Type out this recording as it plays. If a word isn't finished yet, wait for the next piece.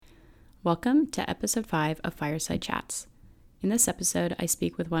Welcome to episode 5 of Fireside Chats. In this episode, I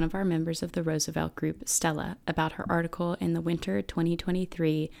speak with one of our members of the Roosevelt Group, Stella, about her article in the winter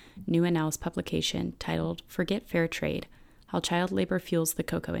 2023 New Annals publication titled Forget Fair Trade, How Child Labor Fuels the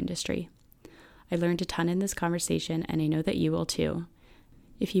Cocoa Industry. I learned a ton in this conversation, and I know that you will too.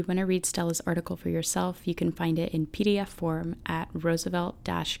 If you want to read Stella's article for yourself, you can find it in PDF form at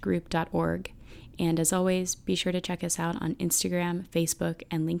roosevelt-group.org. And as always, be sure to check us out on Instagram, Facebook,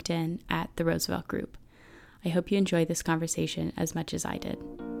 and LinkedIn at the Roosevelt Group. I hope you enjoy this conversation as much as I did.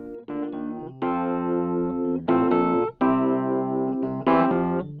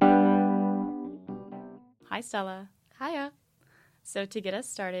 Hi, Stella. Hiya. So to get us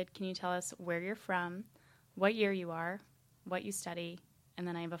started, can you tell us where you're from, what year you are, what you study, and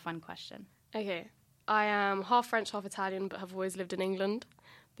then I have a fun question. Okay. I am half French, half Italian, but have always lived in England.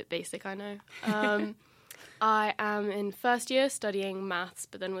 Bit basic, I know. I am in first year studying maths,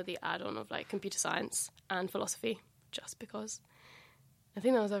 but then with the add-on of like computer science and philosophy, just because. I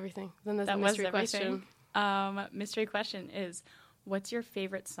think that was everything. Then there's a mystery question. Mystery question is, what's your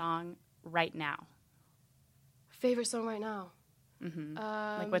favorite song right now? Favorite song right now?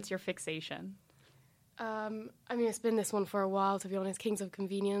 Mm-hmm. What's your fixation? It's been this one for a while, to be honest. Kings of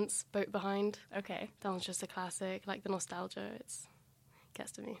Convenience, Boat Behind. Okay. That one's just a classic. Like the nostalgia, it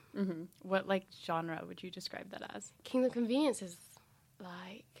gets to me. Mm-hmm. What genre would you describe that as? Kings of Convenience is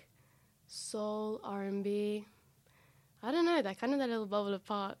like soul, R&B. I don't know. They're kind of that little bubble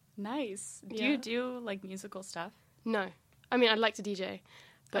apart. Nice. Do you do musical stuff? No. I'd like to DJ.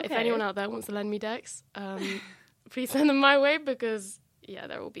 But okay. If anyone out there wants to lend me decks, please send them my way because,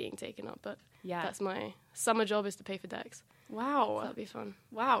 they're all being taken up. But that's my summer job is to pay for decks. Wow. So that'd be fun.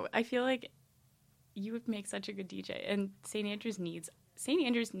 Wow. I feel like you would make such a good DJ. And St. Andrews needs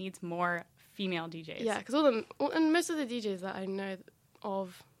more female DJs. Yeah, because and most of the DJs that I know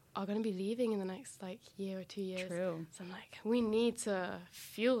of are going to be leaving in the next year or 2 years. True. So I'm we need to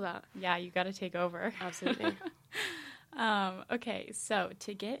fuel that. Yeah, you got to take over. Absolutely. Okay, so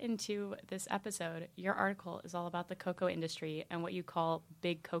to get into this episode, your article is all about the cocoa industry and what you call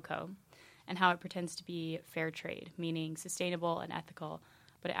big cocoa and how it pretends to be fair trade, meaning sustainable and ethical,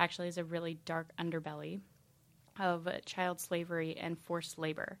 but it actually is a really dark underbelly of child slavery and forced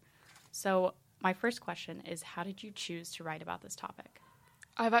labor. So my first question is, how did you choose to write about this topic?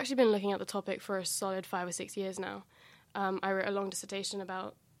 I've actually been looking at the topic for a solid 5 or 6 years now. I wrote a long dissertation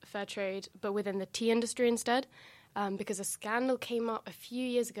about fair trade, but within the tea industry instead, because a scandal came up a few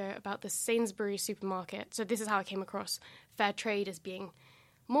years ago about the Sainsbury's supermarket. So this is how I came across fair trade as being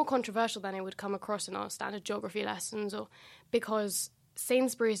more controversial than I would come across in our standard geography lessons, or because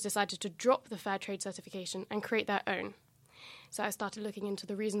Sainsbury's decided to drop the fair trade certification and create their own. So I started looking into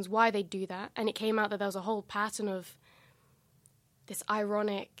the reasons why they do that, and it came out that there was a whole pattern of this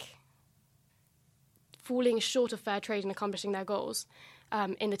ironic falling short of fair trade and accomplishing their goals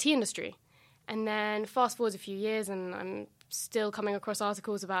in the tea industry. And then fast forward a few years, and I'm still coming across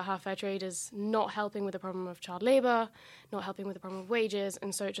articles about how fair trade is not helping with the problem of child labor, not helping with the problem of wages,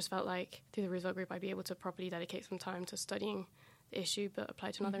 and so it just felt like through the Roosevelt Group I'd be able to properly dedicate some time to studying issue but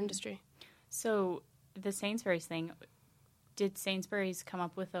apply to another industry. So the Sainsbury's thing, did Sainsbury's come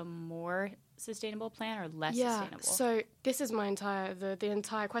up with a more sustainable plan or less sustainable? So this is the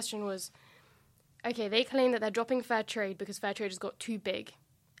entire question was, okay, they claim that they're dropping fair trade because fair trade has got too big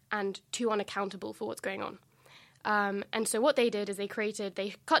and too unaccountable for what's going on. And so what they did is they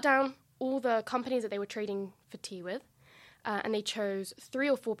cut down all the companies that they were trading for tea with, and they chose 3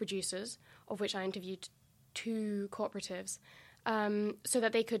 or 4 producers, of which I interviewed 2 cooperatives, so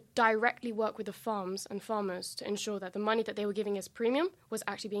that they could directly work with the farms and farmers to ensure that the money that they were giving as premium was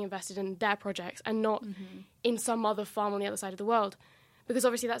actually being invested in their projects and not in some other farm on the other side of the world. Because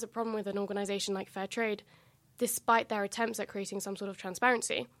obviously that's a problem with an organization like Fair Trade. Despite their attempts at creating some sort of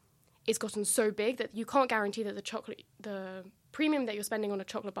transparency, it's gotten so big that you can't guarantee that the premium that you're spending on a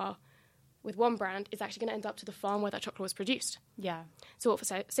chocolate bar with one brand is actually going to end up to the farm where that chocolate was produced. Yeah. So what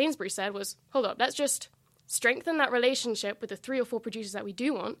Sainsbury's said was, hold up, let's just strengthen that relationship with the 3 or 4 producers that we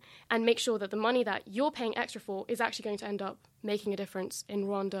do want and make sure that the money that you're paying extra for is actually going to end up making a difference in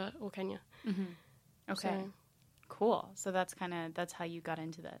Rwanda or Kenya. Mm-hmm. Okay. Cool. So that's how you got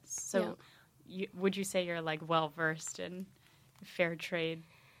into this. So would you say you're well-versed in fair trade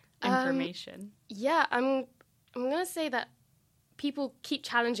information? I'm going to say that people keep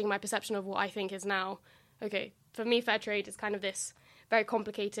challenging my perception of what I think is now. Okay, for me, fair trade is kind of this very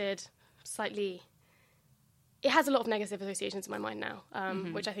complicated, slightly... It has a lot of negative associations in my mind now,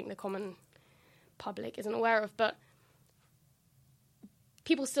 which I think the common public isn't aware of. But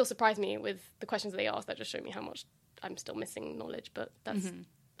people still surprise me with the questions that they ask. That just show me how much I'm still missing knowledge. But that's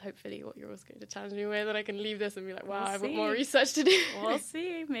hopefully what you're also going to challenge me with, and I can leave this and be like, wow, We'll I've got see. more research to do. We'll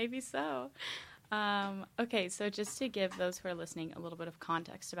see. Maybe so. Okay, so just to give those who are listening a little bit of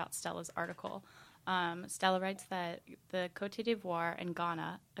context about Stella's article, Stella writes that the Côte d'Ivoire and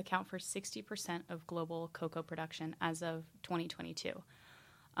Ghana account for 60% of global cocoa production as of 2022.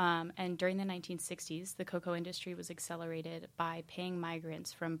 And during the 1960s, the cocoa industry was accelerated by paying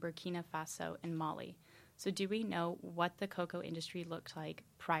migrants from Burkina Faso and Mali. So do we know what the cocoa industry looked like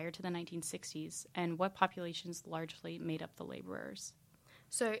prior to the 1960s and what populations largely made up the laborers?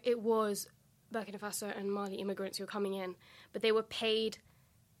 So it was Burkina Faso and Mali immigrants who were coming in, but they were paid,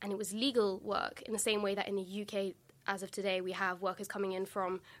 and it was legal work in the same way that in the UK, as of today, we have workers coming in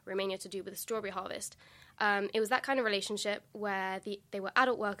from Romania to do with the strawberry harvest. It was that kind of relationship where they were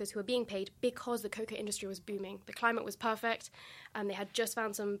adult workers who were being paid because the cocoa industry was booming. The climate was perfect. They had just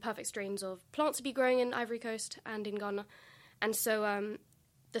found some perfect strains of plants to be growing in Ivory Coast and in Ghana. And so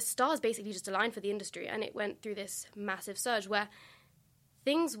the stars basically just aligned for the industry, and it went through this massive surge where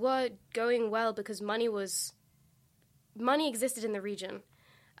things were going well because money existed in the region.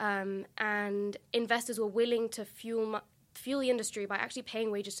 And investors were willing to fuel the industry by actually paying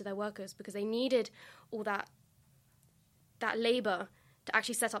wages to their workers because they needed all that labor to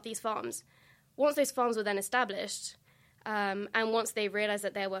actually set up these farms. Once those farms were then established, and once they realized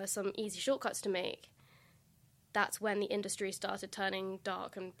that there were some easy shortcuts to make, that's when the industry started turning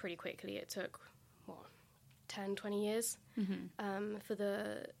dark, and pretty quickly it took, 10, 20 years for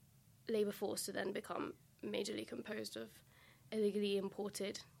the labor force to then become majorly composed of illegally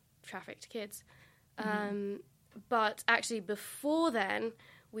imported, trafficked kids. But actually before then,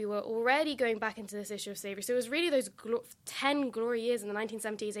 we were already going back into this issue of slavery. So it was really those 10 glory years in the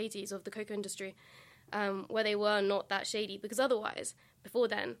 1970s, 80s of the cocoa industry where they were not that shady. Because otherwise, before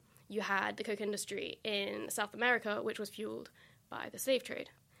then, you had the cocoa industry in South America, which was fueled by the slave trade.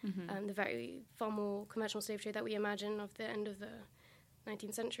 The far more conventional slave trade that we imagine of the end of the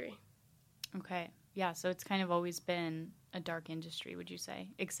 19th century. Okay. Yeah, so it's kind of always been a dark industry, would you say,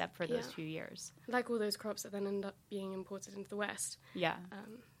 except for those few years? Like all those crops that then end up being imported into the West. Yeah.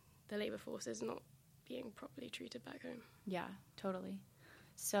 The labour force is not being properly treated back home. Yeah, totally.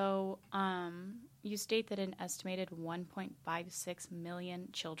 So you state that an estimated 1.56 million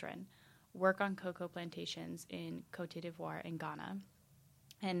children work on cocoa plantations in Côte d'Ivoire and Ghana,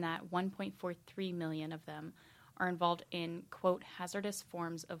 and that 1.43 million of them are involved in, quote, hazardous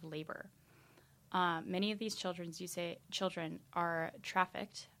forms of labor. Many of these children are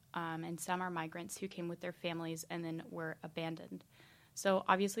trafficked, and some are migrants who came with their families and then were abandoned. So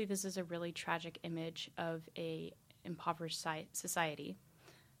obviously this is a really tragic image of a impoverished society.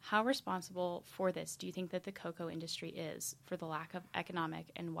 How responsible for this do you think that the cocoa industry is for the lack of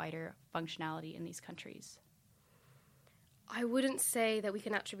economic and wider functionality in these countries? I wouldn't say that we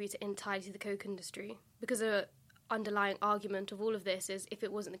can attribute it entirely to the cocoa industry, because the underlying argument of all of this is if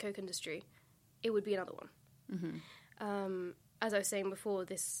it wasn't the cocoa industry, it would be another one. As I was saying before,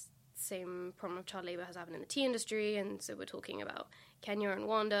 this same problem of child labour has happened in the tea industry, and so we're talking about Kenya and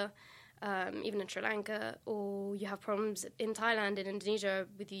Rwanda, even in Sri Lanka, or you have problems in Thailand and Indonesia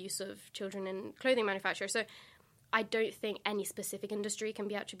with the use of children in clothing manufacture. So I don't think any specific industry can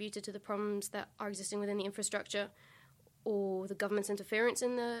be attributed to the problems that are existing within the infrastructure or the government's interference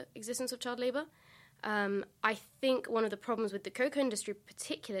in the existence of child labour. I think one of the problems with the cocoa industry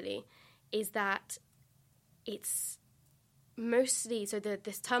particularly is that it's mostly, so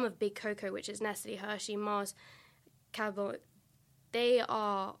this term of big cocoa, which is Nestle, Hershey, Mars, Cadbury, they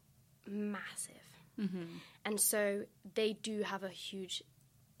are massive. And so they do have a huge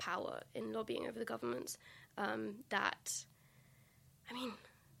power in lobbying over the governments that, I mean,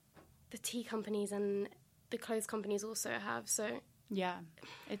 the tea companies and the clothes companies also have, so... Yeah,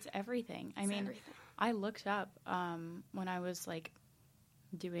 it's everything. Everything. I looked up when I was,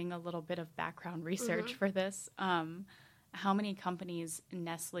 doing a little bit of background research for this, how many companies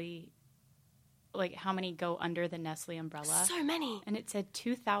Nestle, how many go under the Nestle umbrella. So many. And it said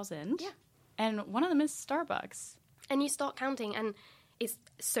 2,000. Yeah. And one of them is Starbucks. And you start counting, and it's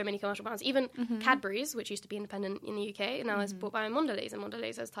so many commercial brands. Even Cadbury's, which used to be independent in the UK, now is bought by Mondelez, and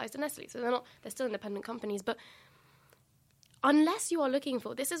Mondelez has ties to Nestle. So they're still independent companies. But unless you are looking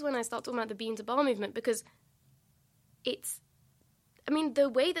for, this is when I start talking about the bean to bar movement, because the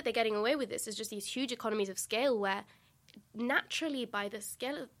way that they're getting away with this is just these huge economies of scale where naturally by the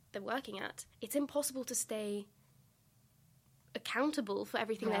scale they're working at, it's impossible to stay accountable for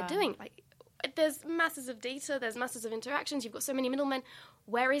everything they're doing. There's masses of data, there's masses of interactions, you've got so many middlemen.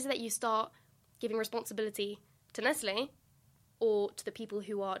 Where is it that you start giving responsibility to Nestle or to the people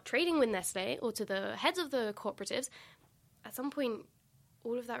who are trading with Nestle or to the heads of the cooperatives? At some point,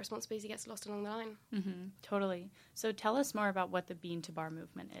 all of that responsibility gets lost along the line. Mm-hmm. Totally. So tell us more about what the bean to bar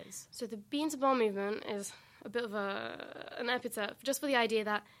movement is. So the bean to bar movement is a bit of an epithet just for the idea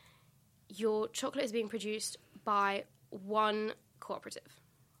that your chocolate is being produced by one cooperative.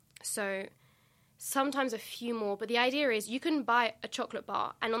 So sometimes a few more, but the idea is you can buy a chocolate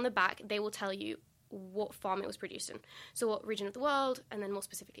bar and on the back they will tell you what farm it was produced in. So what region of the world, and then more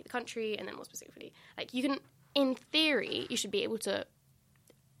specifically the country, and then more specifically, like you can, in theory, you should be able to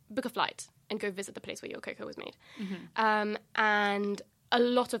book a flight and go visit the place where your cocoa was made. Mm-hmm. And a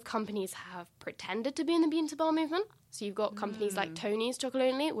lot of companies have pretended to be in the bean to bar movement. So you've got companies like Tony's Chocolate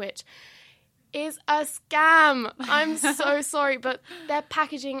Only, which is a scam. I'm so sorry, but their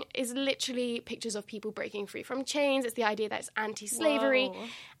packaging is literally pictures of people breaking free from chains. It's the idea that it's anti-slavery. Whoa.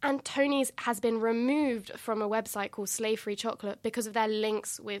 And Tony's has been removed from a website called Slave Free Chocolate because of their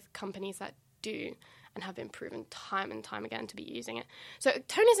links with companies that do and have been proven time and time again to be using it. So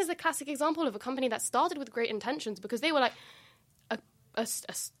Tony's is a classic example of a company that started with great intentions because they were like a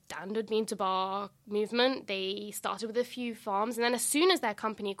standard bean to bar movement. They started with a few farms, and then as soon as their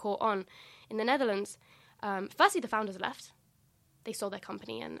company caught on in the Netherlands, firstly the founders left. They sold their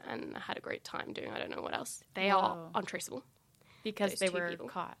company and had a great time doing I don't know what else. They are untraceable. Because they were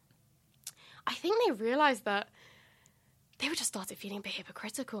caught. I think they realized that they were just started feeling a bit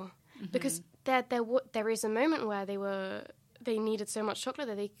hypocritical. Mm-hmm. Because there is a moment where they needed so much chocolate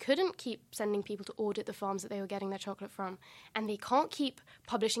that they couldn't keep sending people to audit the farms that they were getting their chocolate from. And they can't keep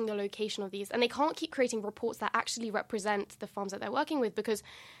publishing the location of these. And they can't keep creating reports that actually represent the farms that they're working with because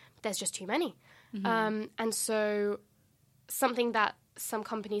there's just too many. Mm-hmm. And so something that some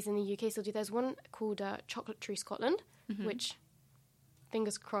companies in the UK still do, there's one called Chocolate Tree Scotland, mm-hmm. which,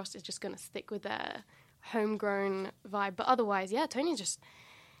 fingers crossed, is just going to stick with their homegrown vibe. But otherwise, yeah, Tony's just...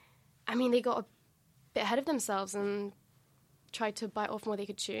 I mean, they got a bit ahead of themselves and tried to bite off more they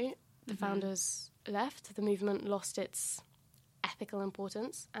could chew. The mm-hmm. founders left. The movement lost its ethical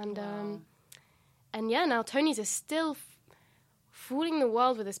importance. And yeah, now Tony's is still fooling the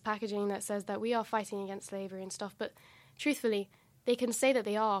world with this packaging that says that we are fighting against slavery and stuff. But truthfully, they can say that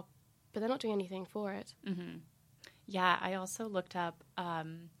they are, but they're not doing anything for it. Mm-hmm. Yeah, I also looked up...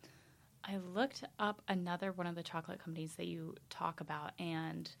 another one of the chocolate companies that you talk about,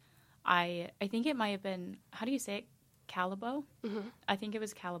 and I think it might have been, how do you say it? Calabo? Mm-hmm. I think it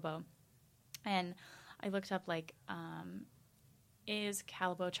was Calabo. And I looked up, like, is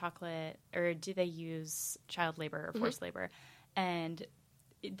Calabo chocolate, or do they use child labor or forced mm-hmm. labor? And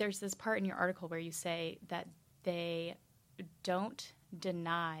there's this part in your article where you say that they don't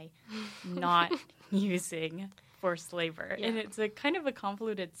deny not using forced labor. Yeah. And it's a kind of a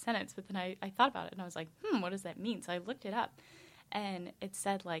convoluted sentence, but then I thought about it and I was like, what does that mean? So I looked it up and it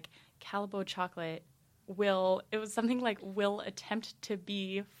said like Calabo chocolate will attempt to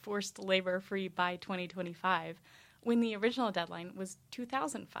be forced labor free by 2025 when the original deadline was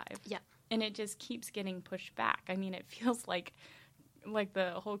 2005. Yeah. And it just keeps getting pushed back. I mean, it feels like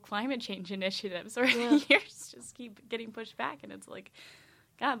the whole climate change initiatives or years just keep getting pushed back, and it's like,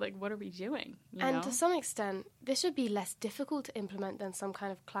 God, like, what are we doing? You know? To some extent, this should be less difficult to implement than some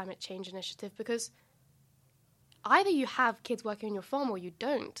kind of climate change initiative, because either you have kids working on your farm or you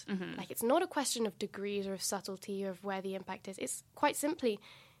don't. Mm-hmm. Like, it's not a question of degrees or of subtlety or of where the impact is. It's quite simply,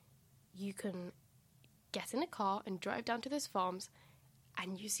 you can get in a car and drive down to those farms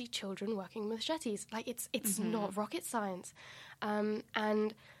and you see children working with machetes. Like, it's mm-hmm. not rocket science.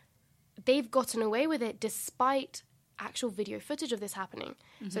 And they've gotten away with it despite actual video footage of this happening.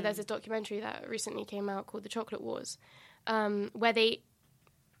 Mm-hmm. So there's a documentary that recently came out called The Chocolate Wars, where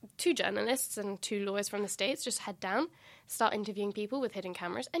two journalists and two lawyers from the States just head down, start interviewing people with hidden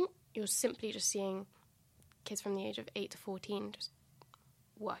cameras, and you're simply just seeing kids from the age of 8 to 14 just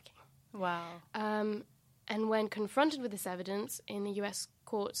working. Wow. And when confronted with this evidence in the US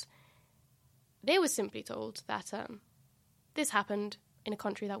courts, they were simply told that this happened in a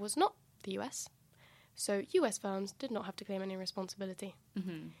country that was not the US. So US firms did not have to claim any responsibility.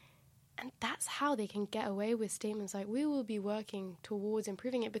 Mm-hmm. And that's how they can get away with statements like, we will be working towards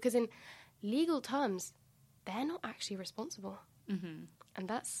improving it, because in legal terms, they're not actually responsible. Mm-hmm. And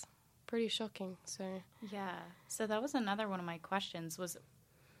that's pretty shocking. So yeah. So that was another one of my questions, was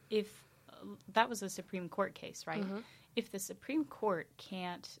if that was a Supreme Court case, right? Mm-hmm. If the Supreme Court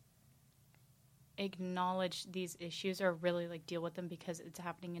can't acknowledge these issues or really like deal with them because it's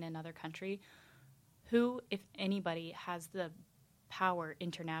happening in another country, who, if anybody, has the power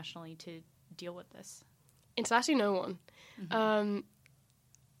internationally to deal with this? Internationally, no one. Mm-hmm.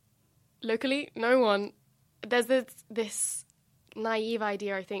 Locally, no one. There's this naive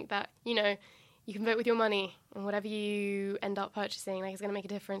idea, I think, that, you you can vote with your money, and whatever you end up purchasing, like, it's going to make a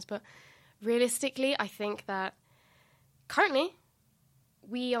difference. But realistically, I think that currently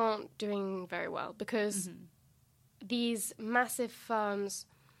we aren't doing very well because these massive firms,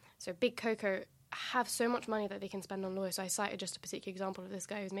 so big cocoa, have so much money that they can spend on lawyers. So I cited just a particular example of this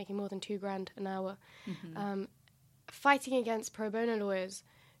guy who's making more than $2,000 an hour, fighting against pro bono lawyers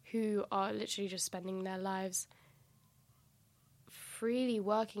who are literally just spending their lives freely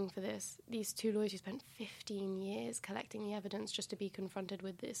working for this. These two lawyers who spent 15 years collecting the evidence just to be confronted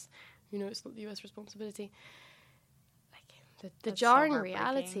with this. It's not the US responsibility. Like, the jarring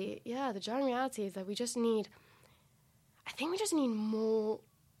reality. Yeah, the jarring reality is that we just need more.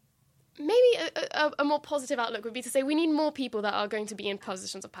 Maybe a more positive outlook would be to say we need more people that are going to be in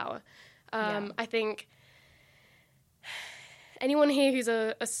positions of power. I think anyone here who's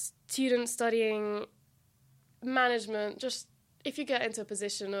a student studying management, just if you get into a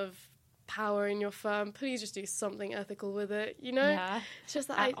position of power in your firm, please just do something ethical with it, Yeah, it's just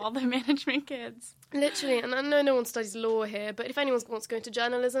that all the management kids. Literally, and I know no one studies law here, but if anyone wants to go into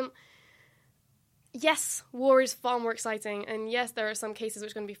journalism, yes, war is far more exciting, and yes, there are some cases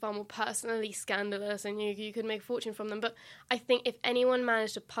which are going to be far more personally scandalous, and you could make a fortune from them, but I think if anyone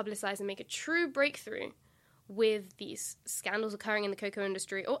managed to publicize and make a true breakthrough with these scandals occurring in the cocoa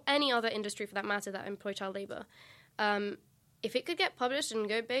industry, or any other industry for that matter that employ child labor, if it could get published and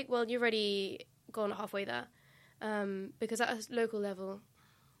go big, well, you've already gone halfway there. Because at a local level,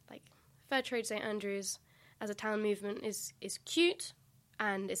 like Fair Trade St. Andrews as a town movement is cute,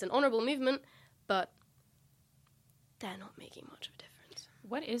 and it's an honourable movement, but they're not making much of a difference.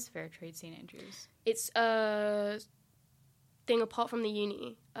 What is Fair Trade St. Andrews? It's a thing apart from the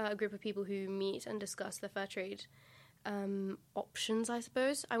uni, a group of people who meet and discuss the fair trade options, I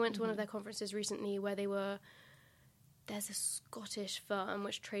suppose. I went to one of their conferences recently where there's a Scottish firm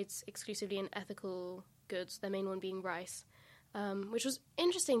which trades exclusively in ethical goods, their main one being rice, which was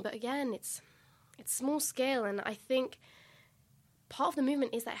interesting, but again, it's small scale, and I think part of the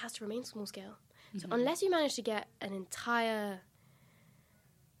movement is that it has to remain small scale. So unless you manage to get an entire...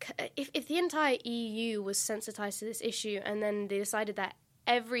 If the entire EU was sensitized to this issue and then they decided that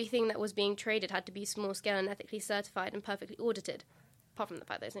everything that was being traded had to be small scale and ethically certified and perfectly audited, apart from the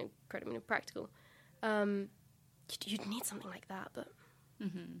fact that it's incredibly practical, you'd need something like that, but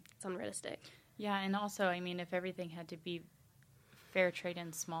it's unrealistic. Yeah, and also, I mean, if everything had to be fair trade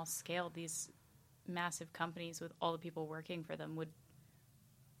and small scale, these massive companies with all the people working for them would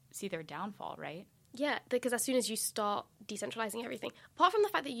see their downfall, right? Yeah, because as soon as you start decentralizing everything, apart from the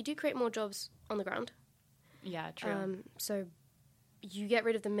fact that you do create more jobs on the ground. Yeah, true. So you get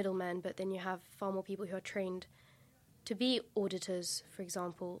rid of the middlemen, but then you have far more people who are trained to be auditors, for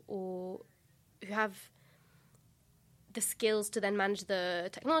example, or who have the skills to then manage the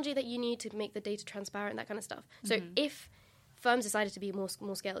technology that you need to make the data transparent, that kind of stuff. So if firms decided to be more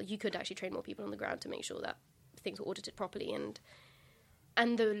small scale, you could actually train more people on the ground to make sure that things were audited properly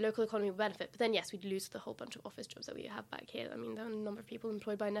and the local economy would benefit. But then, yes, we'd lose the whole bunch of office jobs that we have back here. I mean, there are a number of people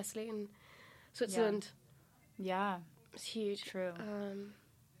employed by Nestle in Switzerland. Yeah. It's huge. True.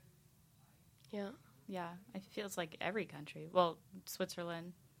 Yeah. Yeah, it feels like every country. Well,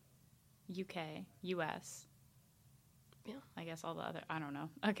 Switzerland, UK, US. Yeah. I guess all the other, I don't know.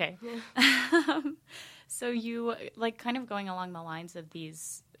 Okay. Yeah. So you, like, kind of going along the lines of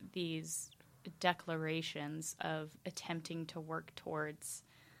these declarations of attempting to work towards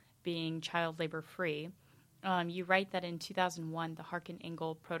being child labor free, you write that in 2001, the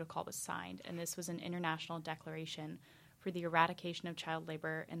Harkin-Engel Protocol was signed, and this was an international declaration for the eradication of child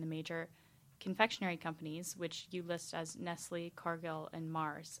labor in the major confectionery companies, which you list as Nestle, Cargill, and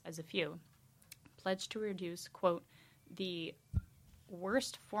Mars as a few, pledged to reduce, quote, the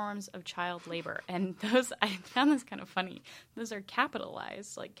worst forms of child labor. And those, I found this kind of funny. Those are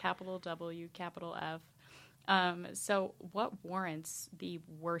capitalized, like capital W, capital F. So what warrants the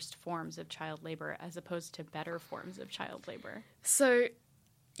worst forms of child labor as opposed to better forms of child labor? So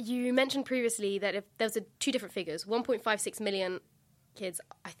you mentioned previously that if there's two different figures, 1.56 million kids,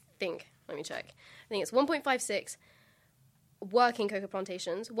 I think, let me check. I think it's 1.56 working cocoa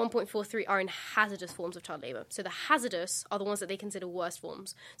plantations, 1.43 are in hazardous forms of child labor. So the hazardous are the ones that they consider worst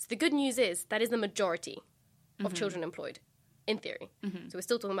forms. So the good news is that is the majority of children employed, in theory. So we're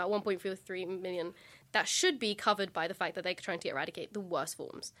still talking about 1.43 million. That should be covered by the fact that they're trying to eradicate the worst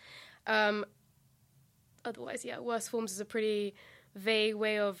forms. Otherwise, yeah, worst forms is a pretty vague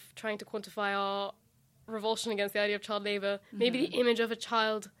way of trying to quantify our revulsion against the idea of child labor. Maybe the image of a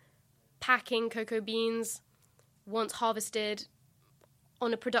child packing cocoa beans once harvested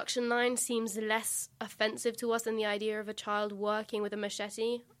on a production line seems less offensive to us than the idea of a child working with a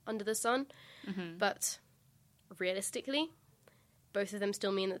machete under the sun. Mm-hmm. But realistically, both of them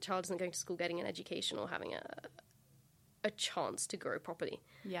still mean that the child isn't going to school getting an education or having a chance to grow properly.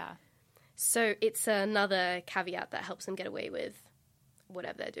 Yeah. So it's another caveat that helps them get away with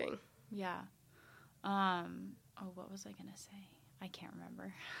whatever they're doing. Yeah. What was I going to say? I can't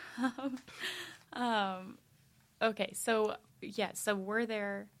remember. Okay, so were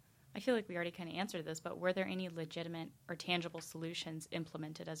there, I feel like we already kind of answered this, but were there any legitimate or tangible solutions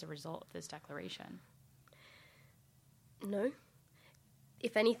implemented as a result of this declaration? No.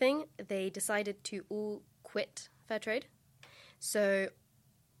 If anything, they decided to all quit fair trade. So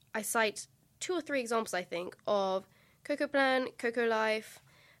I cite 2 or 3 examples, I think, of Cocoa Plan, Cocoa Life.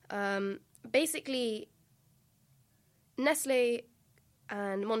 Basically, Nestle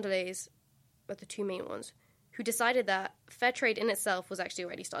and Mondelez were the 2 main ones who decided that fair trade in itself was actually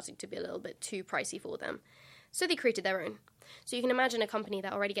already starting to be a little bit too pricey for them. So they created their own. So you can imagine a company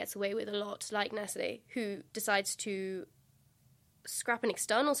that already gets away with a lot, like Nestle, who decides to scrap an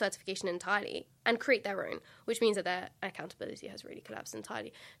external certification entirely and create their own, which means that their accountability has really collapsed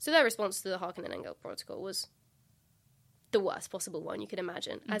entirely. So their response to the Harkin and Engel protocol was the worst possible one you could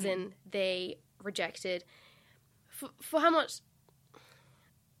imagine, as in they rejected... For how much...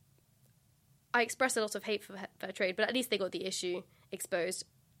 I express a lot of hate for fair trade, but at least they got the issue exposed.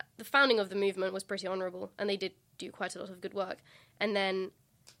 The founding of the movement was pretty honourable, and they did do quite a lot of good work. And then,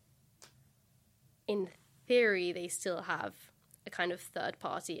 in theory, they still have a kind of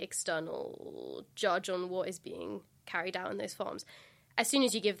third-party external judge on what is being carried out in those farms. As soon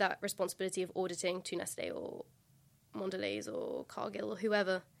as you give that responsibility of auditing to Nestle or Mondelez or Cargill or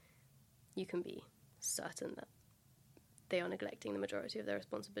whoever, you can be certain that they are neglecting the majority of their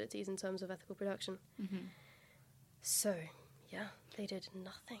responsibilities in terms of ethical production. Mm-hmm. So, yeah, they did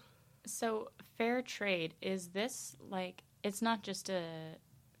nothing. So, fair trade, is this like, it's not just an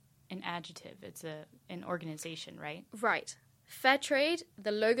adjective, it's an organization, right? Right. Fair trade,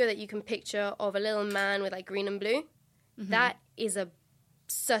 the logo that you can picture of a little man with like green and blue, that is a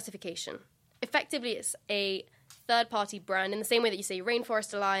certification. Effectively, it's a third-party brand in the same way that you say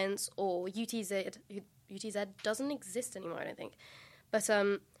Rainforest Alliance or UTZ. UTZ doesn't exist anymore, I don't think. But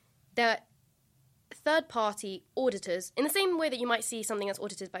they're third-party auditors, in the same way that you might see something that's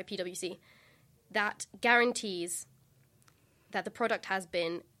audited by PwC, that guarantees that the product has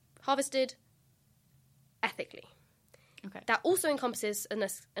been harvested ethically. Okay. That also encompasses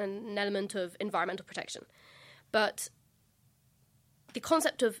an element of environmental protection. But the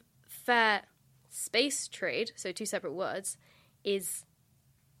concept of fair space trade, so 2 separate words, is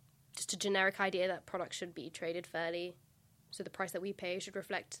just a generic idea that products should be traded fairly. So the price that we pay should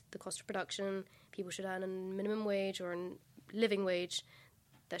reflect the cost of production. People should earn a minimum wage or a living wage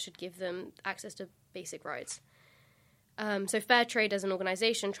that should give them access to basic rights. So fair trade as an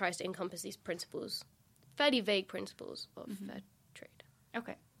organization tries to encompass these principles, fairly vague principles of fair trade.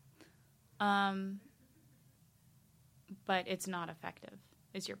 Okay. But it's not effective,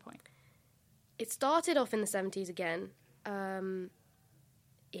 is your point? It started off in the 70s again,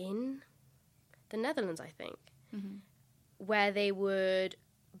 in the Netherlands, I think, where they would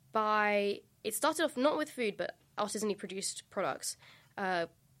buy... It started off not with food, but artisanally produced products,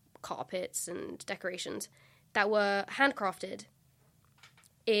 carpets and decorations, that were handcrafted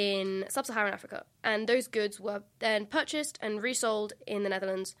in sub-Saharan Africa. And those goods were then purchased and resold in the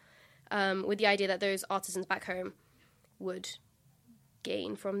Netherlands with the idea that those artisans back home would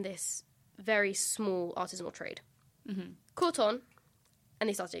gain from this very small artisanal trade. Caught on, and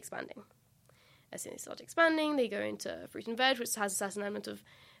they started expanding. As soon as they started expanding, they go into fruit and veg, which has a certain element of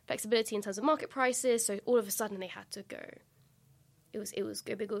flexibility in terms of market prices. So all of a sudden, they had to go. It was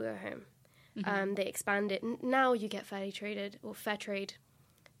go big or go home. They expanded. Now you get fairly traded or fair trade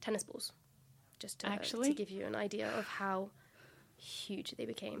tennis balls, just to give you an idea of how huge they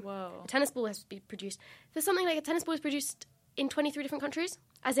became. Whoa! A tennis ball has to be produced. There's something like a tennis ball is produced in 23 different countries,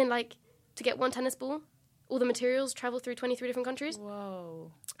 as in like to get one tennis ball, all the materials travel through 23 different countries.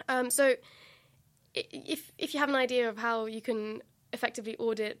 Whoa! So if you have an idea of how you can effectively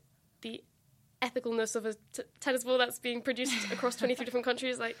audit the ethicalness of a tennis ball that's being produced across 23 different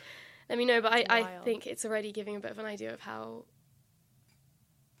countries, like, let me know. But I think it's already giving a bit of an idea of how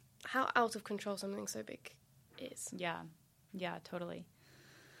out of control something so big is. Yeah, totally.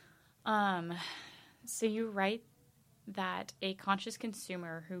 So you write that a conscious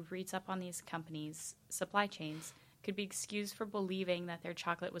consumer who reads up on these companies' supply chains could be excused for believing that their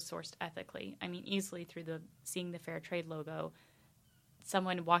chocolate was sourced ethically. I mean, easily through seeing the fair trade logo.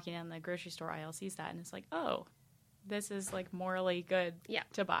 Someone walking down the grocery store aisle sees that and it's like, oh, this is like morally good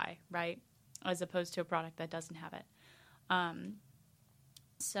to buy, right? As opposed to a product that doesn't have it.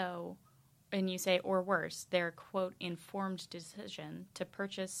 So, and you say, or worse, their, quote, informed decision to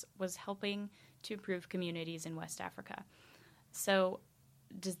purchase was helping to improve communities in West Africa. So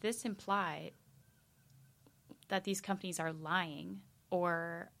does this imply that these companies are lying?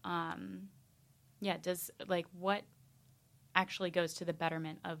 Or, what actually goes to the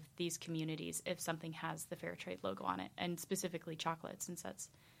betterment of these communities if something has the fair trade logo on it, and specifically chocolate, since that's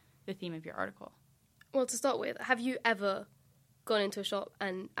the theme of your article? Well, to start with, have you ever gone into a shop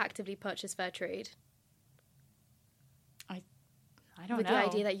and actively purchased fair trade? I don't know. With the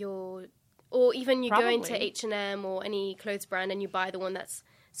idea that or even you Probably. go into H&M or any clothes brand and you buy the one that's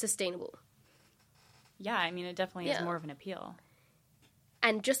sustainable. Yeah, I mean, it definitely has more of an appeal.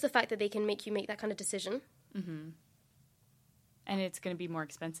 And just the fact that they can make you make that kind of decision. Mm-hmm. And it's going to be more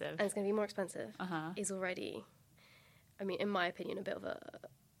expensive. Is already, I mean, in my opinion, a bit of a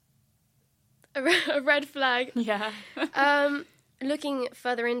red flag. Yeah. Looking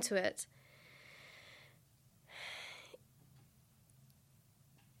further into it,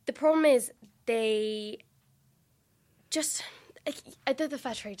 the problem is the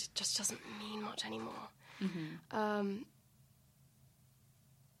fair trade just doesn't mean much anymore. Mm-hmm.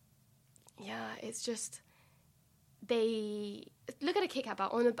 It's just, they look at a Kit Kat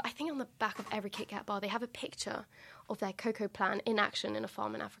bar. I think on the back of every Kit Kat bar, they have a picture of their cocoa plant in action in a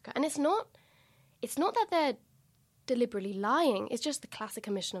farm in Africa. And it's not that they're deliberately lying. It's just the classic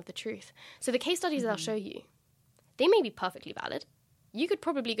omission of the truth. So the case studies they'll show you, they may be perfectly valid. You could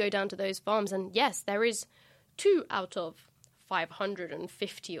probably go down to those farms and yes, there is 2 out of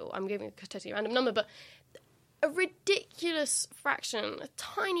 550, or I'm giving a totally random number, but a ridiculous fraction, a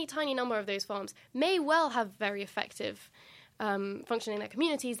tiny, tiny number of those farms may well have very effective functioning in their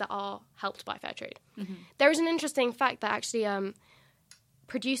communities that are helped by fair trade. Mm-hmm. There is an interesting fact that actually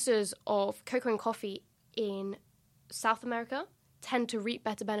producers of cocoa and coffee in South America tend to reap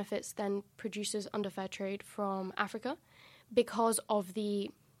better benefits than producers under fair trade from Africa because of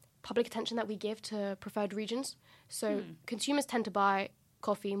the public attention that we give to preferred regions. So consumers tend to buy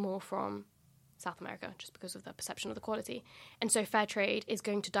coffee more from South America just because of the perception of the quality. And so fair trade is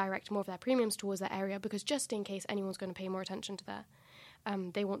going to direct more of their premiums towards that area because just in case anyone's going to pay more attention to there,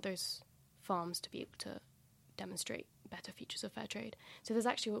 they want those farms to be able to demonstrate better features of fair trade. So there's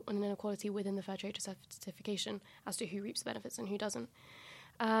actually an inequality within the fair trade certification as to who reaps the benefits and who doesn't.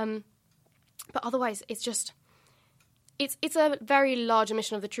 But otherwise, it's a very large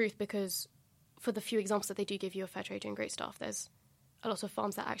omission of the truth because for the few examples that they do give you of fair trade doing great stuff, there's a lot of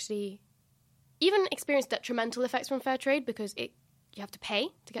farms that actually even experience detrimental effects from fair trade because you have to pay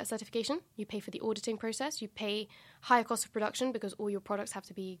to get a certification. You pay for the auditing process. You pay higher cost of production because all your products have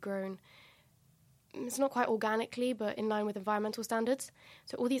to be grown. It's not quite organically, but in line with environmental standards.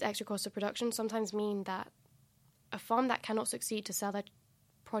 So all these extra costs of production sometimes mean that a farm that cannot succeed to sell their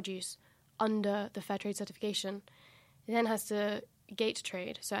produce under the fair trade certification then has to gate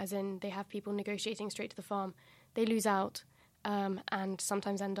trade. So as in they have people negotiating straight to the farm. They lose out and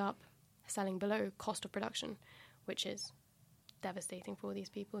sometimes end up selling below cost of production, which is devastating for all these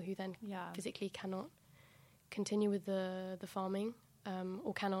people who then physically cannot continue with the farming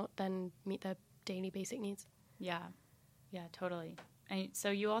or cannot then meet their daily basic needs. Yeah, totally. And so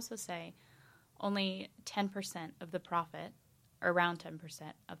you also say only 10% of the profit, or around 10%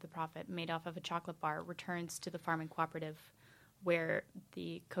 of the profit made off of a chocolate bar returns to the farming cooperative where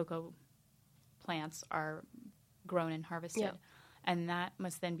the cocoa plants are grown and harvested. Yeah. And that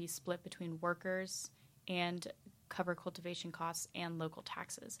must then be split between workers and cover cultivation costs and local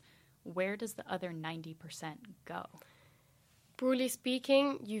taxes. Where does the other 90% go? Broadly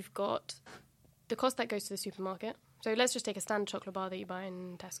speaking, you've got the cost that goes to the supermarket. So let's just take a standard chocolate bar that you buy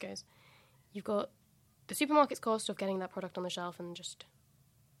in Tesco's. You've got the supermarket's cost of getting that product on the shelf and just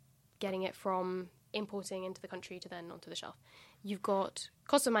getting it from importing into the country to then onto the shelf. You've got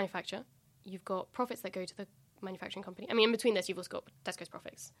cost of manufacture. You've got profits that go to the manufacturing company. I mean, in between this, you've also got Tesco's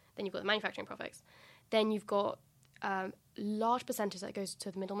profits. Then you've got the manufacturing profits. Then you've got large percentage that goes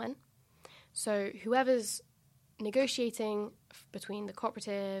to the middlemen. So whoever's negotiating between the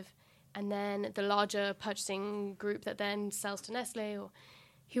cooperative and then the larger purchasing group that then sells to Nestle, or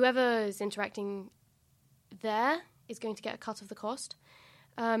whoever is interacting there is going to get a cut of the cost.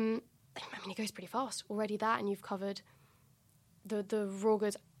 I mean, it goes pretty fast. Already that, and you've covered the raw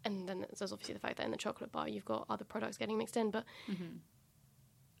goods. And then there's obviously the fact that in the chocolate bar you've got other products getting mixed in, but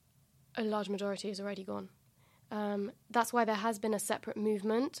a large majority is already gone. That's why there has been a separate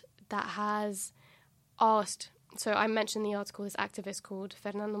movement that has asked So I mentioned in the article this activist called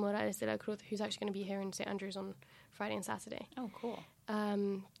Fernando Morales de la Cruz, who's actually going to be here in St. Andrews on Friday and Saturday. Oh, cool.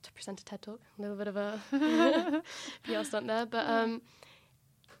 To present a TED Talk. A little bit of a PR stunt there. But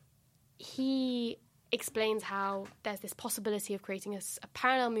he explains how there's this possibility of creating a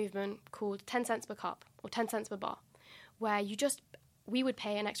parallel movement called 10 cents per cup or 10 cents per bar, where we would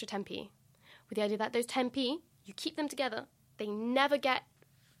pay an extra 10p with the idea that those 10p, you keep them together. They never get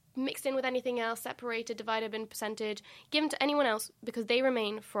mixed in with anything else, separated, divided in percentage, given to anyone else, because they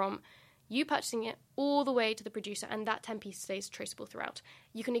remain from you purchasing it all the way to the producer, and that 10p stays traceable throughout.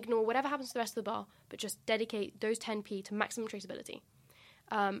 You can ignore whatever happens to the rest of the bar, but just dedicate those 10p to maximum traceability.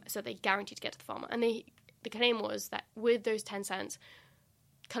 So they guarantee to get to the farmer. And the claim was that with those 10 cents,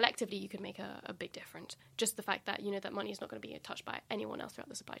 collectively you could make a big difference. Just the fact that, that money is not going to be touched by anyone else throughout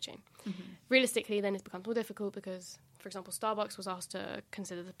the supply chain. Mm-hmm. Realistically, then it becomes more difficult because, for example, Starbucks was asked to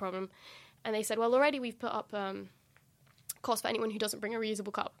consider the problem. And they said, well, already we've put up costs for anyone who doesn't bring a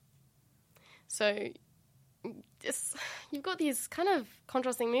reusable cup. So you've got these kind of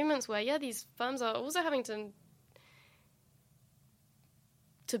contrasting movements where, these firms are also having to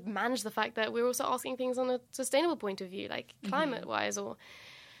manage the fact that we're also asking things on a sustainable point of view, like climate-wise or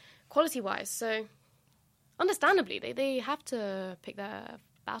quality-wise. So, understandably, they have to pick their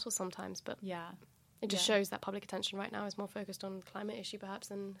battles sometimes, but it just shows that public attention right now is more focused on the climate issue, perhaps,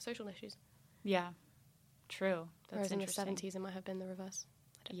 than social issues. Yeah, true. That's Whereas in the 70s, it might have been the reverse.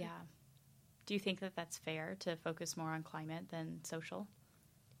 I don't know. Do you think that that's fair to focus more on climate than social?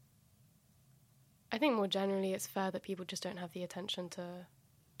 I think more generally it's fair that people just don't have the attention to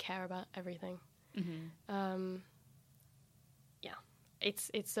care about everything. Mm-hmm.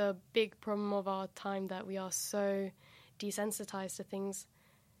 It's a big problem of our time that we are so desensitized to things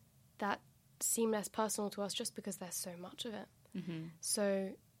that seem less personal to us just because there's so much of it. Mm-hmm. So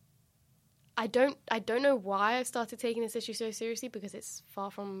I don't know why I've started taking this issue so seriously, because it's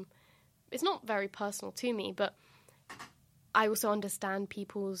not very personal to me, but I also understand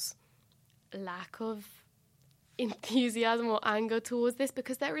people's lack of enthusiasm or anger towards this,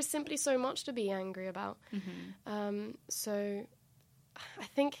 because there is simply so much to be angry about. Mm-hmm. So I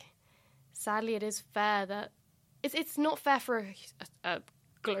think, sadly, it is fair that it's not fair for a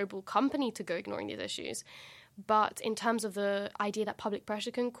global company to go ignoring these issues, but in terms of the idea that public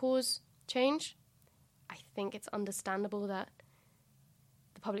pressure can cause change, I think it's understandable that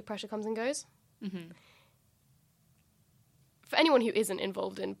the public pressure comes and goes. Mm-hmm. For anyone who isn't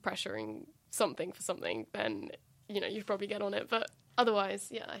involved in pressuring something for something, then you probably get on it. But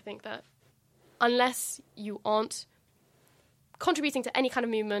otherwise, I think that unless you aren't contributing to any kind of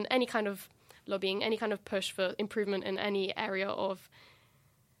movement, any kind of lobbying, any kind of push for improvement in any area of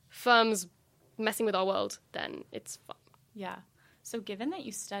firms messing with our world, then it's fine. Yeah. So given that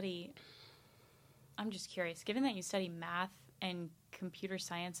you study, I'm just curious, given that you study math and computer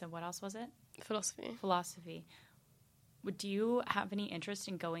science and what else was it? Philosophy. Do you have any interest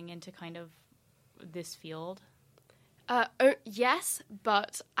in going into kind of this field? Yes,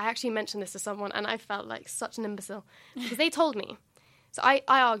 but I actually mentioned this to someone and I felt like such an imbecile because they told me. So I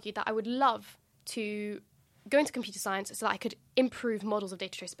argued that I would love to go into computer science so that I could improve models of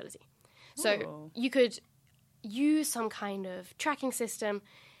data traceability. So you could use some kind of tracking system,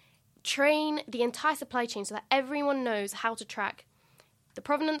 train the entire supply chain so that everyone knows how to track the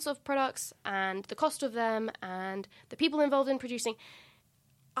provenance of products and the cost of them and the people involved in producing.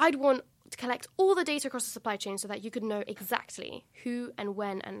 I'd want to collect all the data across the supply chain so that you could know exactly who and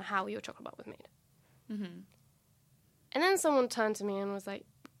when and how your chocolate bar was made. Mm-hmm. And then someone turned to me and was like,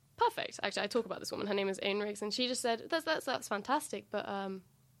 perfect. Actually, I talk about this woman. Her name is Ayn Riggs, and she just said, that's fantastic, but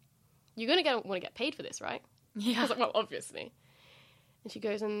you're going to want to get paid for this, right? Yeah. I was like, well, obviously. And she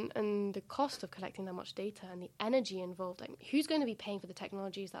goes, and the cost of collecting that much data and the energy involved, like, who's going to be paying for the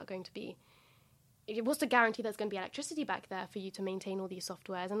technologies that are going to be... What's the guarantee there's going to be electricity back there for you to maintain all these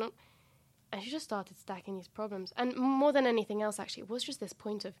softwares? And she just started stacking these problems. And more than anything else, actually, it was just this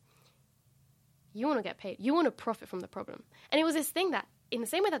point of, you want to get paid. You want to profit from the problem. And it was this thing that, in the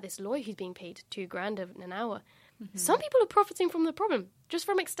same way that this lawyer who's being paid $2,000 an hour, mm-hmm. some people are profiting from the problem, just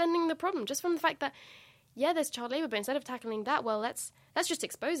from extending the problem, just from the fact that, there's child labor, but instead of tackling that, well, let's just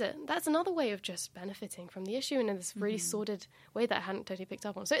expose it. That's another way of just benefiting from the issue in this really mm-hmm. sordid way that I hadn't totally picked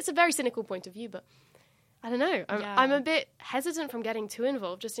up on. So it's a very cynical point of view, but I don't know. I'm a bit hesitant from getting too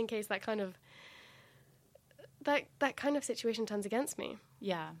involved, just in case that kind of situation turns against me.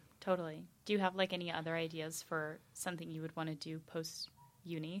 Yeah, totally. Do you have any other ideas for something you would want to do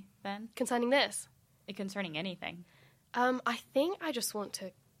post-uni then? Concerning this? Concerning anything. I think I just want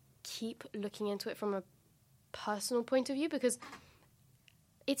to keep looking into it from a personal point of view, because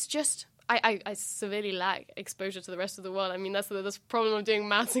it's just, I severely lack exposure to the rest of the world. I mean, that's the problem of doing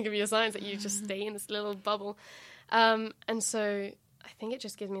maths and computer science, that you just stay in this little bubble. And so I think it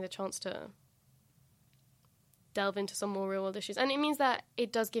just gives me the chance to delve into some more real world issues. And it means that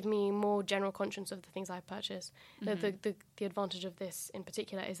it does give me more general conscience of the things I purchase. The advantage of this in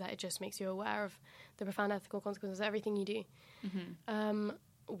particular is that it just makes you aware of the profound ethical consequences of everything you do.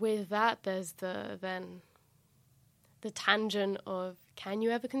 With that, there's the tangent of, can you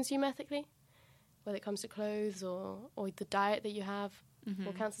ever consume ethically? Whether it comes to clothes or the diet that you have,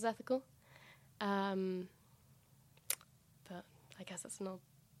 all counts as ethical. But I guess that's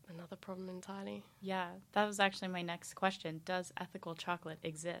another problem entirely. Yeah, that was actually my next question. Does ethical chocolate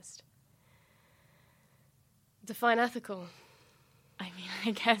exist? Define ethical. I mean,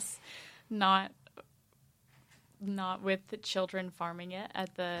 I guess not with the children farming it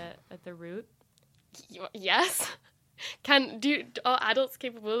at the root. Yes. Are adults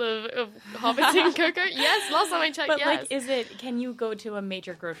capable of harvesting cocoa? Yes, last time I checked, but yes. Can you go to a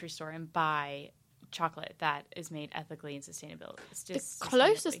major grocery store and buy chocolate that is made ethically and sustainable? The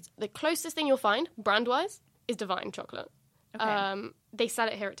closest thing you'll find, brand-wise, is Divine chocolate. Okay. They sell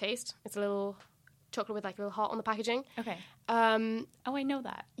it here at Taste. It's a little chocolate with like a little heart on the packaging. Okay. Oh, I know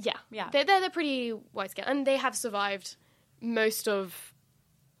that. Yeah. They're pretty wide-scale, and they have survived most of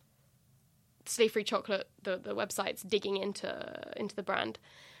Slave-Free Chocolate, the websites digging into the brand.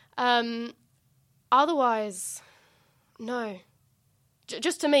 Otherwise, no.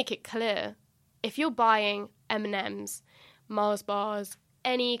 Just to make it clear, if you're buying M&M's, Mars bars,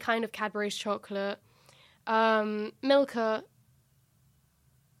 any kind of Cadbury's chocolate, Milka,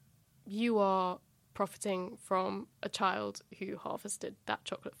 you are profiting from a child who harvested that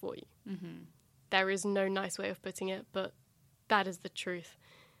chocolate for you. There is no nice way of putting it, but that is the truth.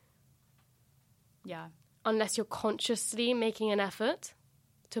 Yeah. Unless you're consciously making an effort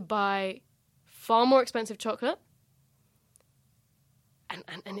to buy far more expensive chocolate.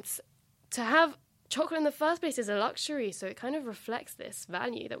 And it's, to have chocolate in the first place is a luxury, so it kind of reflects this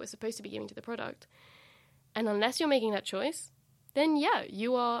value that we're supposed to be giving to the product. And unless you're making that choice, then yeah,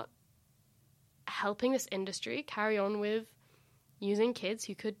 you are helping this industry carry on with using kids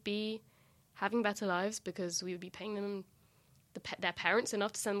who could be having better lives because we would be paying them their parents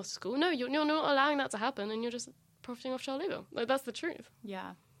enough to send them to school. No, you're not allowing that to happen, and you're just profiting off child labor. Like, that's the truth.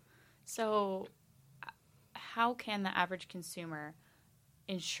 Yeah. So how can the average consumer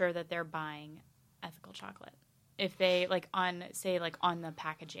ensure that they're buying ethical chocolate? If they, on the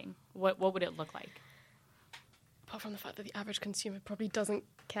packaging, what would it look like? Apart from the fact that the average consumer probably doesn't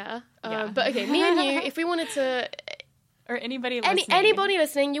care. Yeah. But okay, me and you, if we wanted to... Or anybody listening. Anybody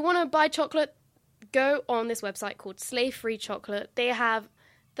listening, you want to buy chocolate, go on this website called Slave-Free Chocolate. They have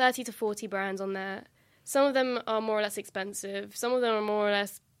 30 to 40 brands on there. Some of them are more or less expensive. Some of them are more or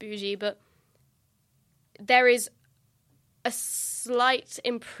less bougie. But there is a slight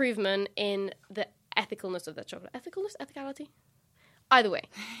improvement in the ethicalness of the chocolate. Ethicalness? Ethicality? Either way.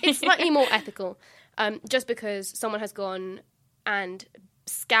 It's slightly more ethical. Just because someone has gone and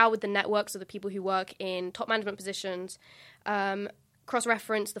scoured the networks of the people who work in top management positions,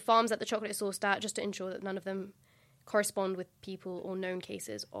 cross-reference the farms that the chocolate is sourced at, just to ensure that none of them correspond with people or known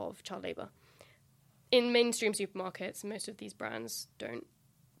cases of child labour. In mainstream supermarkets, most of these brands don't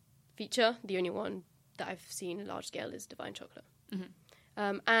feature. The only one that I've seen large-scale is Divine Chocolate.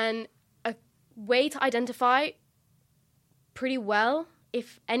 And a way to identify pretty well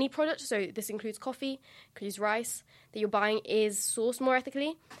if any product, so this includes coffee, includes rice, that you're buying is sourced more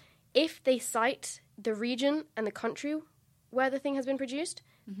ethically, if they cite the region and the country where the thing has been produced,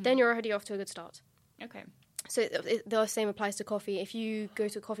 then you're already off to a good start. Okay. So the same applies to coffee. If you go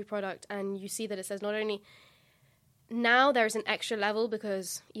to a coffee product and you see that it says not only... Now there is an extra level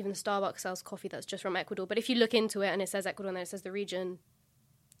because even Starbucks sells coffee that's just from Ecuador, but if you look into it and it says Ecuador and then it says the region,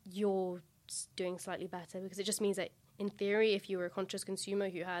 you're doing slightly better because it just means that in theory, if you were a conscious consumer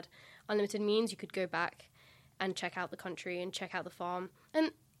who had unlimited means, you could go back and check out the country and check out the farm.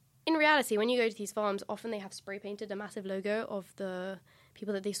 And in reality, when you go to these farms, often they have spray painted a massive logo of the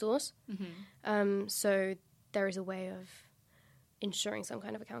people that they source. So there is a way of ensuring some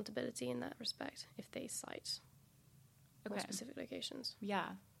kind of accountability in that respect if they cite more specific locations. Yeah.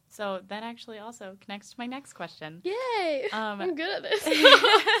 So that actually also connects to my next question. Yay! I'm good at this.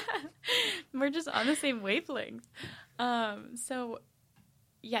 We're just on the same wavelength. So,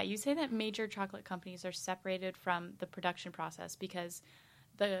 yeah, you say that major chocolate companies are separated from the production process because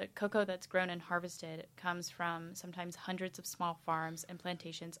the cocoa that's grown and harvested comes from sometimes hundreds of small farms and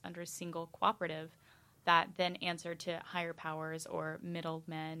plantations under a single cooperative that then answer to higher powers or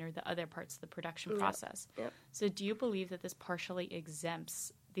middlemen or the other parts of the production process. Yep. So do you believe that this partially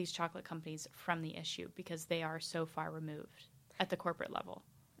exempts these chocolate companies from the issue because they are so far removed at the corporate level.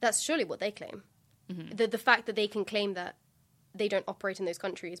 That's surely what they claim. Mm-hmm. The fact that they can claim that they don't operate in those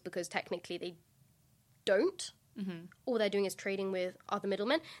countries because technically they don't. Mm-hmm. All they're doing is trading with other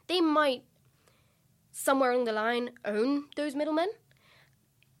middlemen. They might, somewhere along the line, own those middlemen.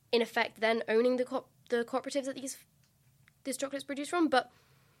 In effect, then owning the cooperatives that this chocolate's produced from. But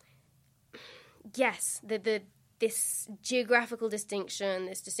yes, this geographical distinction,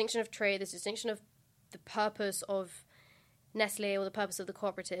 this distinction of trade, this distinction of the purpose of Nestle or the purpose of the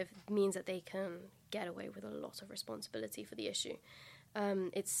cooperative means that they can get away with a lot of responsibility for the issue.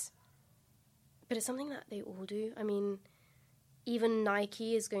 But it's something that they all do. I mean, even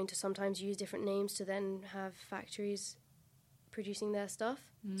Nike is going to sometimes use different names to then have factories producing their stuff.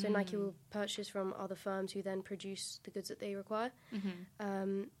 So Nike will purchase from other firms who then produce the goods that they require.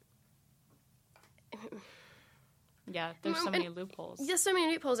 Mm-hmm. Yeah, there's so many loopholes. There's so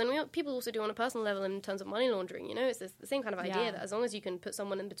many loopholes, and people also do on a personal level in terms of money laundering. You know, it's the same kind of idea that as long as you can put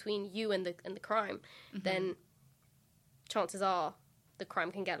someone in between you and the crime, then chances are the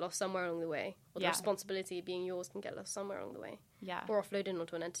crime can get lost somewhere along the way, or the responsibility being yours can get lost somewhere along the way, or offloaded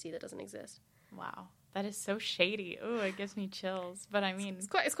onto an entity that doesn't exist. Wow, that is so shady. Oh, it gives me chills. But I mean, it's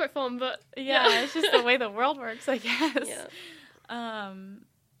quite fun. But it's just the way the world works, I guess. Yeah.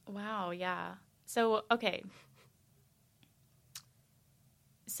 Wow. Yeah. So okay.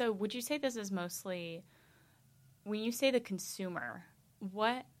 So would you say this is mostly, when you say the consumer,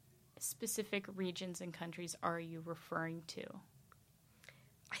 what specific regions and countries are you referring to?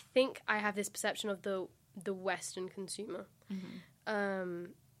 I think I have this perception of the Western consumer.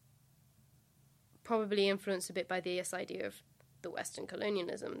 Mm-hmm. Probably influenced a bit by this idea of the Western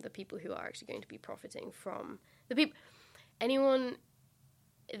colonialism, the people who are actually going to be profiting from the people. Anyone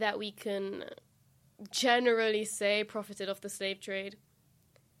that we can generally say profited off the slave trade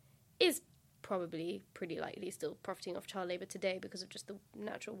is probably pretty likely still profiting off child labour today because of just the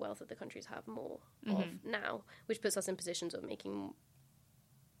natural wealth that the countries have more of now, which puts us in positions of making...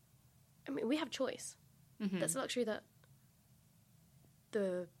 I mean, we have choice. Mm-hmm. That's a luxury that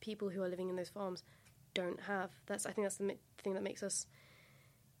the people who are living in those farms don't have. I think that's the thing that makes us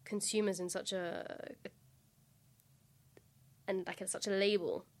consumers in such such a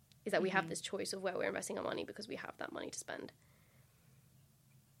label, is that we have this choice of where we're investing our money because we have that money to spend.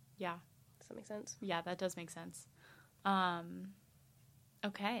 Yeah. Does that make sense? Yeah, that does make sense.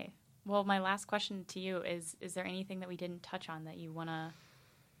 Okay. Well, my last question to you is there anything that we didn't touch on that you want to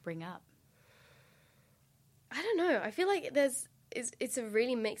bring up? I don't know. I feel like it's a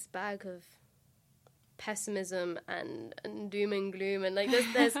really mixed bag of pessimism and doom and gloom. And like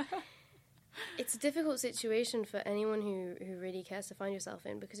there's it's a difficult situation for anyone who really cares to find yourself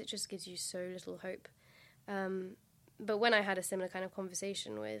in because it just gives you so little hope. But when I had a similar kind of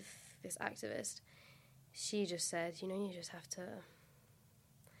conversation with this activist, she just said, you just have to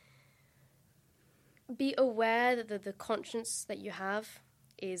be aware that the conscience that you have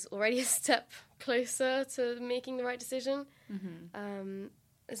is already a step closer to making the right decision. Mm-hmm.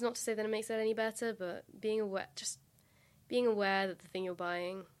 It's not to say that it makes it any better, but being aware that the thing you're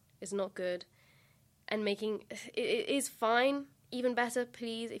buying is not good and making it is fine. Even better,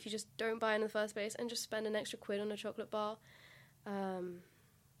 please, if you just don't buy in the first place and just spend an extra £1 on a chocolate bar.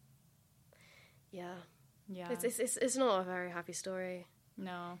 Yeah. It's not a very happy story.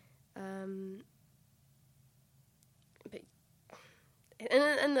 No. But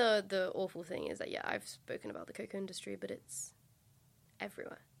and the awful thing is that I've spoken about the cocoa industry, but it's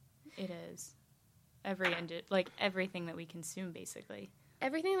everywhere. It is. Everything that we consume, basically.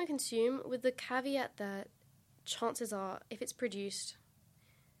 Everything we consume, with the caveat that chances are, if it's produced,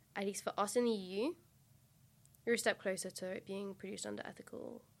 at least for us in the EU, you're a step closer to it being produced under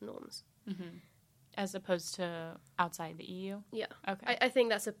ethical norms. Mm-hmm. As opposed to outside the EU? Yeah. Okay. I think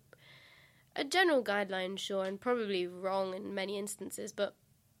that's a general guideline, sure, and probably wrong in many instances, but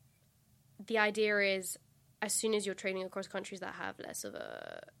the idea is as soon as you're trading across countries that have less of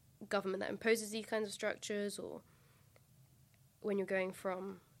a government that imposes these kinds of structures, or when you're going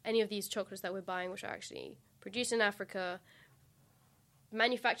from any of these chocolates that we're buying, which are actually produced in Africa,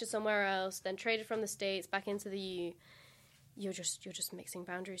 manufactured somewhere else, then traded from the States back into the EU, you're just mixing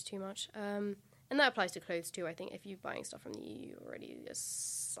boundaries too much. And that applies to clothes too. I think if you're buying stuff from the EU, you're already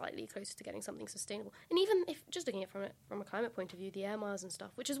slightly closer to getting something sustainable. And even if just looking at it from a climate point of view, the air miles and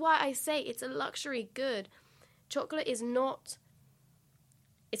stuff, which is why I say it's a luxury good. Chocolate is not...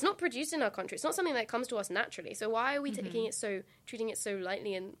 It's not produced in our country. It's not something that comes to us naturally. So why are we treating it so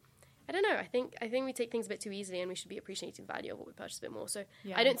lightly? And I don't know. I think we take things a bit too easily, and we should be appreciating the value of what we purchase a bit more. So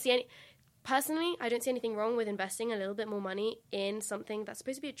I don't see any. personally, I don't see anything wrong with investing a little bit more money in something that's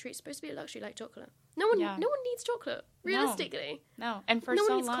supposed to be a treat, supposed to be a luxury like chocolate. No one needs chocolate, realistically. No. And for no so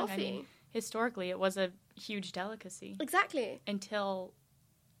one needs long, coffee. I mean, historically, it was a huge delicacy. Exactly. Until,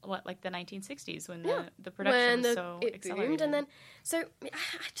 like the 1960s when the production was so accelerated. Boomed, and then, so I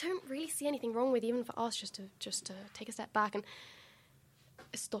don't really see anything wrong with, even for us, just to take a step back and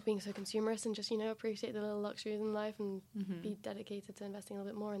stop being so consumerist and just, appreciate the little luxuries in life and be dedicated to investing a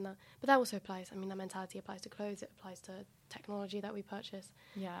little bit more in that. But that also applies, that mentality applies to clothes, it applies to technology that we purchase.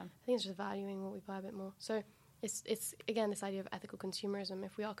 Yeah. I think it's just valuing what we buy a bit more. So it's again, this idea of ethical consumerism.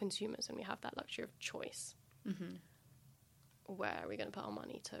 If we are consumers and we have that luxury of choice, where are we going to put our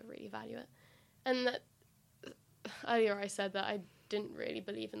money to really value it? And that, earlier I said that I didn't really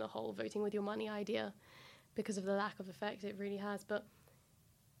believe in the whole voting with your money idea because of the lack of effect it really has. But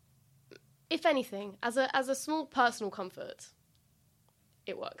if anything, as a small personal comfort,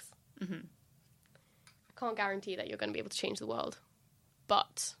 it works. I can't guarantee that you're going to be able to change the world.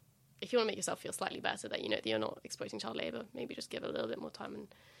 But if you want to make yourself feel slightly better, that that you're not exploiting child labour, maybe just give a little bit more time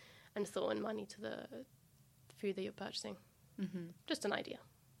and thought and money to the food that you're purchasing. Just an idea.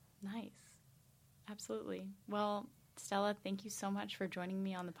 Nice. Absolutely. Well, Stella, thank you so much for joining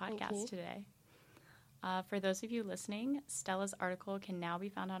me on the podcast today. For those of you listening, Stella's article can now be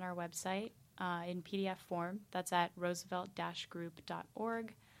found on our website in PDF form. That's at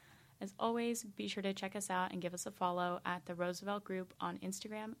roosevelt-group.org. As always, be sure to check us out and give us a follow at the Roosevelt Group on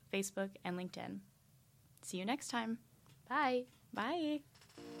Instagram, Facebook, and LinkedIn. See you next time. Bye. Bye.